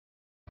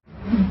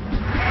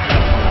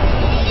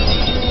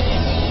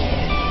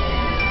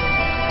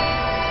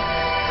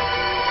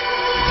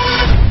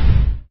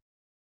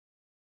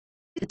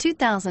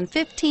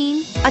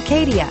2015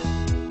 Acadia.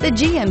 The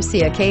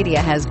GMC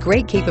Acadia has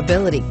great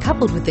capability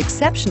coupled with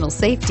exceptional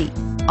safety,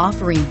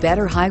 offering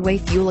better highway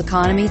fuel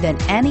economy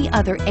than any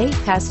other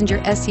 8-passenger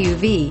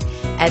SUV,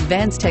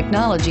 advanced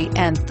technology,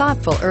 and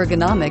thoughtful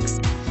ergonomics.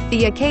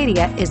 The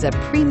Acadia is a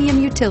premium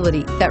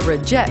utility that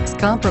rejects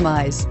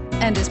compromise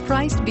and is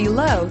priced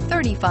below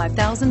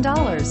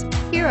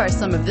 $35,000. Here are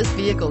some of this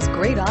vehicle's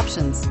great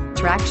options: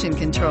 traction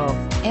control,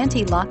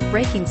 anti-lock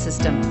braking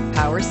system,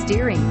 power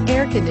steering,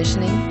 air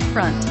conditioning,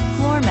 front,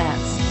 floor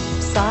mats,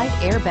 side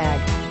airbag,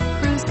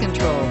 cruise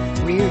control,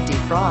 rear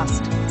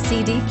defrost,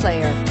 CD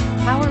player,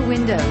 power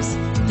windows.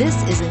 This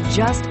isn't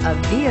just a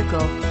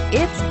vehicle,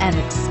 it's an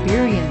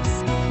experience.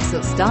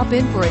 So stop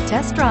in for a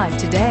test drive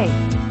today.